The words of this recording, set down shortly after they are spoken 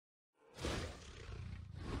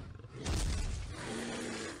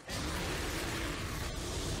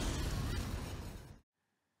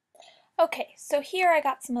Okay, so here I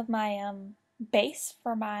got some of my base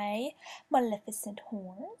for my Maleficent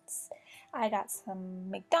horns. I got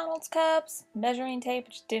some McDonald's cups, measuring tape,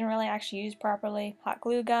 which didn't really actually use properly, hot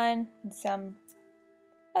glue gun, and some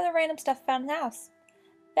other random stuff found in the house.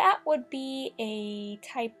 That would be a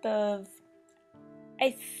type of,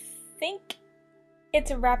 I think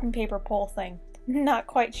it's a wrapping paper pole thing. Not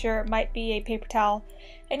quite sure, it might be a paper towel.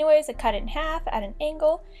 Anyways, I cut it in half at an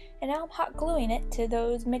angle, and now I'm hot gluing it to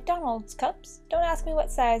those McDonald's cups. Don't ask me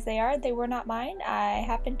what size they are, they were not mine. I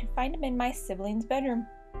happened to find them in my sibling's bedroom.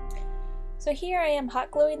 So here I am hot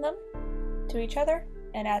gluing them to each other,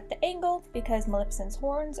 and at the angle, because Maleficent's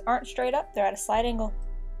horns aren't straight up, they're at a slight angle.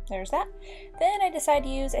 There's that. Then I decided to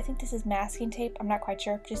use, I think this is masking tape, I'm not quite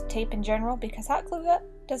sure, just tape in general, because hot glue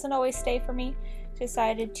doesn't always stay for me.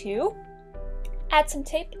 Decided to add some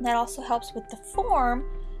tape, and that also helps with the form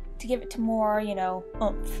to give it to more,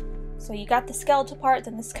 oomph. So you got the skeletal part,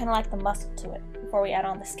 then this is kind of like the muscle to it before we add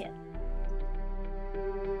on the skin.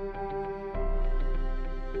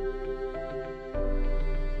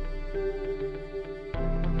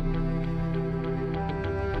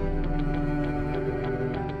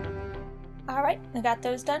 Alright, I got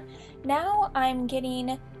those done. Now I'm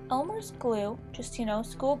getting Elmer's glue, just,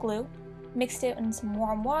 school glue, mixed it in some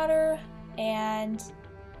warm water, and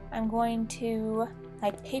I'm going to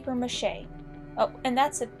paper mache. Oh, and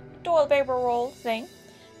that's a toilet paper roll thing.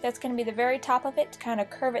 That's going to be the very top of it to kind of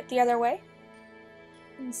curve it the other way.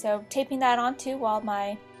 And so taping that on too while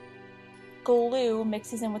my glue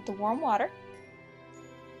mixes in with the warm water.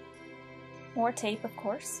 More tape, of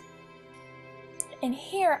course. And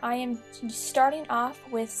here I am starting off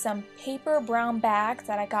with some paper brown bags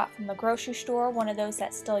that I got from the grocery store, one of those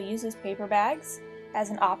that still uses paper bags as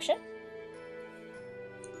an option.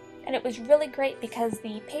 And it was really great because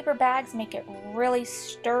the paper bags make it really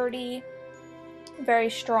sturdy, very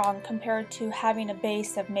strong compared to having a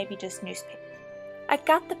base of maybe just newspaper. I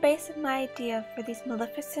got the base of my idea for these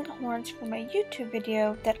Maleficent horns from a YouTube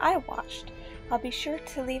video that I watched. I'll be sure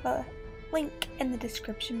to leave a link in the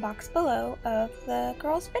description box below of the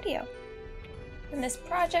girl's video. And this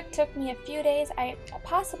project took me a few days,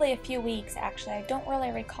 possibly a few weeks actually, I don't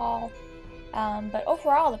really recall, but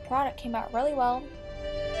overall the product came out really well.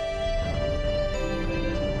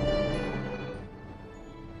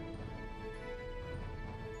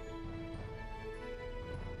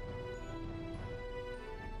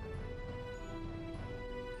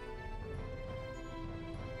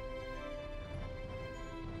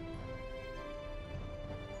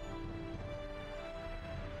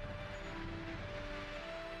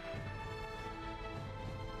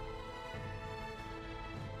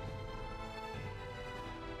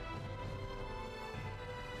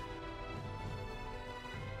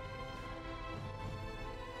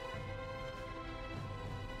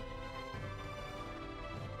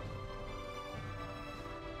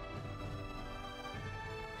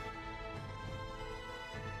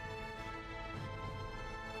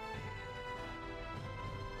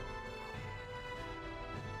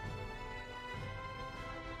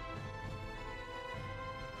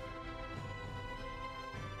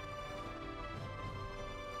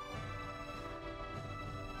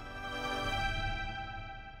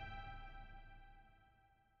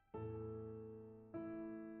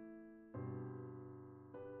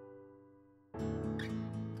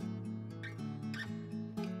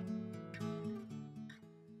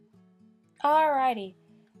 Alrighty,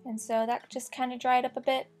 and so that just kind of dried up a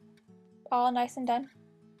bit, all nice and done.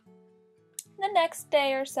 The next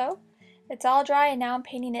day or so, it's all dry and now I'm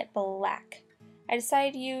painting it black. I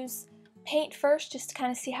decided to use paint first just to kind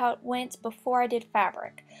of see how it went before I did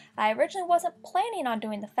fabric. I originally wasn't planning on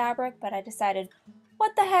doing the fabric, but I decided,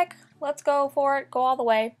 what the heck, let's go for it, go all the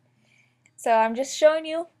way. So I'm just showing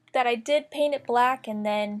you that I did paint it black, and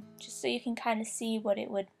then just so you can kind of see what it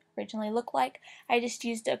would originally look like, I just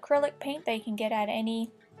used acrylic paint that you can get at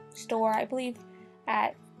any store. I believe you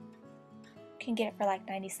can get it for like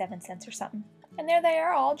 97 cents or something. And there they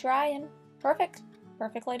are, all dry and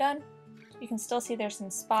perfectly done. You can still see there's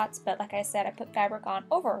some spots, but like I said, I put fabric on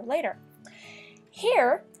over later.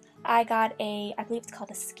 Here I got I believe it's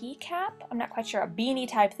called a ski cap, I'm not quite sure, a beanie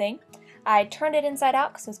type thing. I turned it inside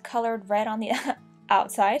out because it was colored red on the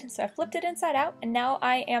outside, so I flipped it inside out, and now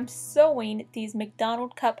I am sewing these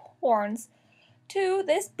McDonald's cup horns to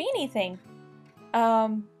this beanie thing.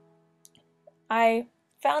 I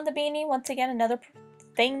found the beanie, once again another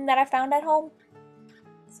thing that I found at home,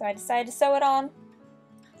 so I decided to sew it on.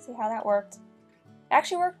 See how that worked. It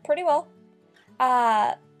actually worked pretty well.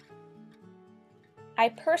 I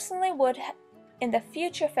personally would, in the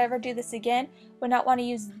future, if I ever do this again, would not want to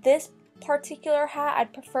use this particular hat,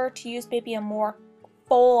 I'd prefer to use maybe a more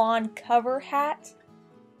full-on cover hat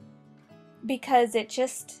because it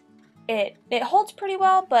holds pretty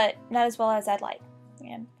well, but not as well as I'd like.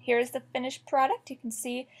 And here's the finished product. You can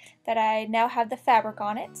see that I now have the fabric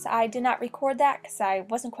on it. So I did not record that because I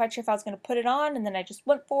wasn't quite sure if I was going to put it on, and then I just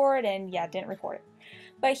went for it and yeah, didn't record it.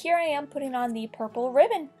 But here I am putting on the purple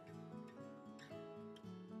ribbon.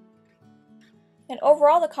 And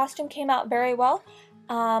overall the costume came out very well.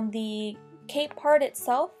 The cape part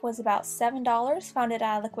itself was about $7, found it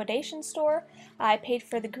at a liquidation store. I paid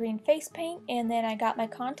for the green face paint, and then I got my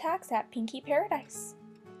contacts at Pinky Paradise.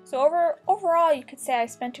 So overall you could say I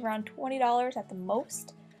spent around $20 at the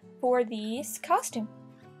most for this costume.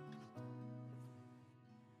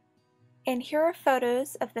 And here are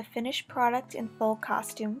photos of the finished product in full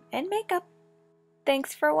costume and makeup.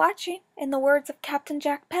 Thanks for watching. In the words of Captain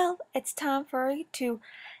Jack Pell, it's time for you to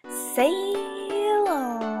sail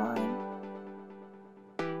on.